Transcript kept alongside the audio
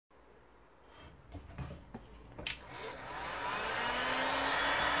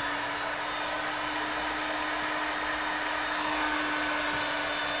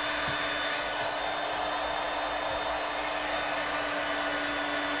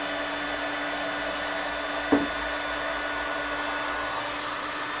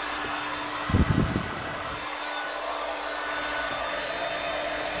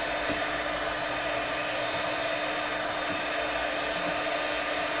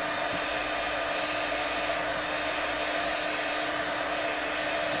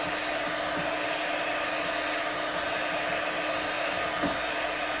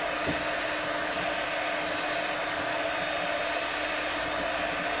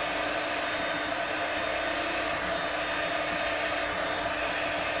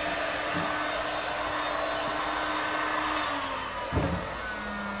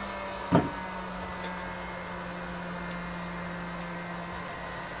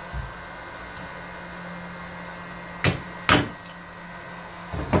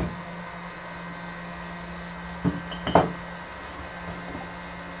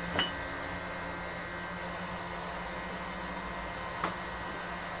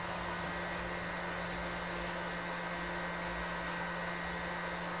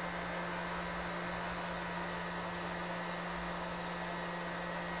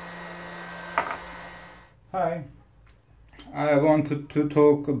Hi, I wanted to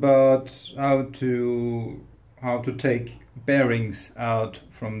talk about how to take bearings out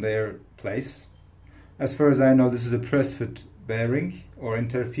from their place. As far as I know, this is a press fit bearing or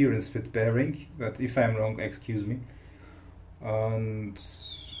interference fit bearing, but if I'm wrong, excuse me. And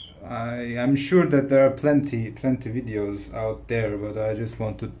I'm sure that there are plenty videos out there, but I just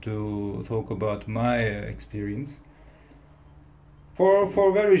wanted to talk about my experience.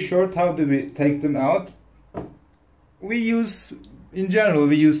 For very short, how do we take them out? In general,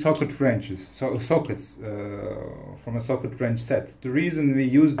 we use socket wrenches, sockets from a socket wrench set. The reason we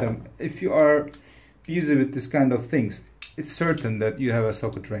use them, if you are busy with this kind of things, it's certain that you have a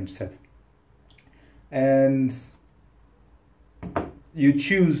socket wrench set. And you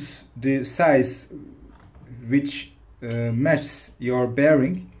choose the size which matches your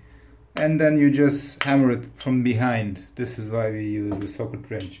bearing, and then you just hammer it from behind. This is why we use the socket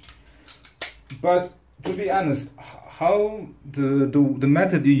wrench. But to be honest, how the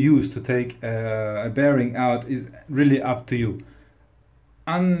method you use to take a bearing out is really up to you.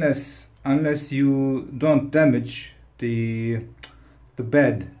 Unless you don't damage the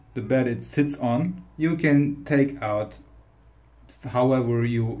bed it sits on, you can take out however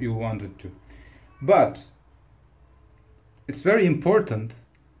you want it to. But it's very important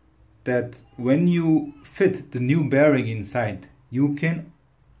that when you fit the new bearing inside, you should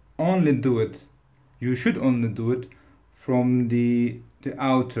only do it from the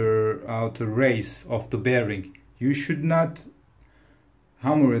outer race of the bearing. You should not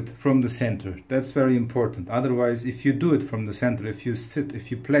hammer it from the center. That's very important. Otherwise, if you do it from the center, if you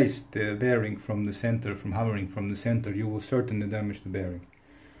place the bearing from the center, from hammering from the center, you will certainly damage the bearing.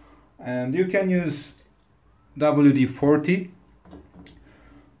 And you can use WD-40.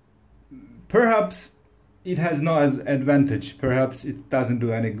 Perhaps it has no advantage, perhaps it doesn't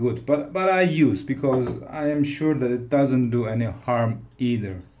do any good, but I use, because I am sure that it doesn't do any harm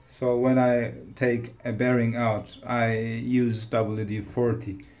either. So when I take a bearing out, I use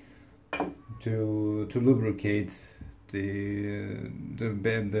WD-40 to lubricate the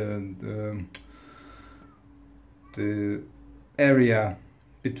area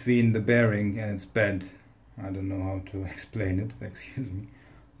between the bearing and its bed. I don't know how to explain it, excuse me.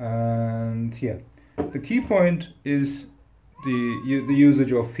 And yeah, the key point is the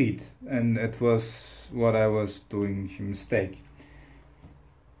usage of heat, and it was what I was doing a mistake.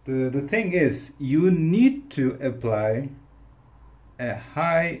 The thing is, you need to apply a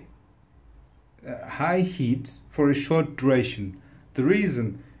high heat for a short duration. The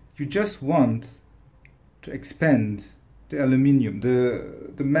reason, you just want to expand the aluminium,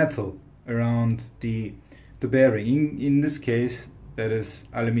 the metal around the bearing. In this case, that is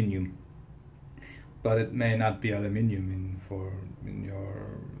aluminium, but it may not be aluminium in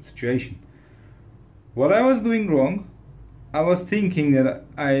your situation. What I was doing wrong, I was thinking that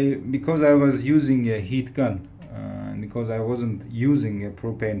because I was using a heat gun, and because I wasn't using a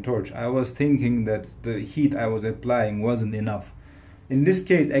propane torch, I was thinking that the heat I was applying wasn't enough. In this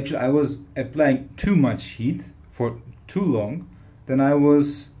case, actually, I was applying too much heat for too long. Then I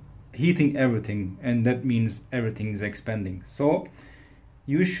was heating everything, and that means everything is expanding. So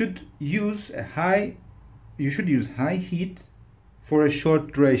you should use high heat for a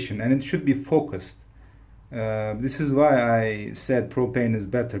short duration, and it should be focused. This is why I said propane is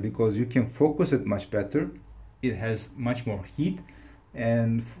better, because you can focus it much better. It has much more heat,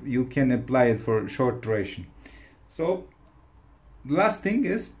 and you can apply it for a short duration. So the last thing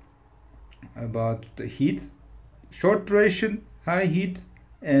is about the heat: short duration, high heat,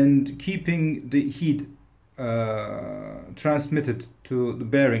 and keeping the heat transmitted to the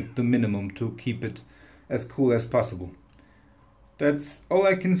bearing the minimum to keep it as cool as possible. That's all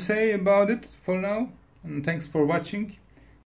I can say about it for now, and thanks for watching.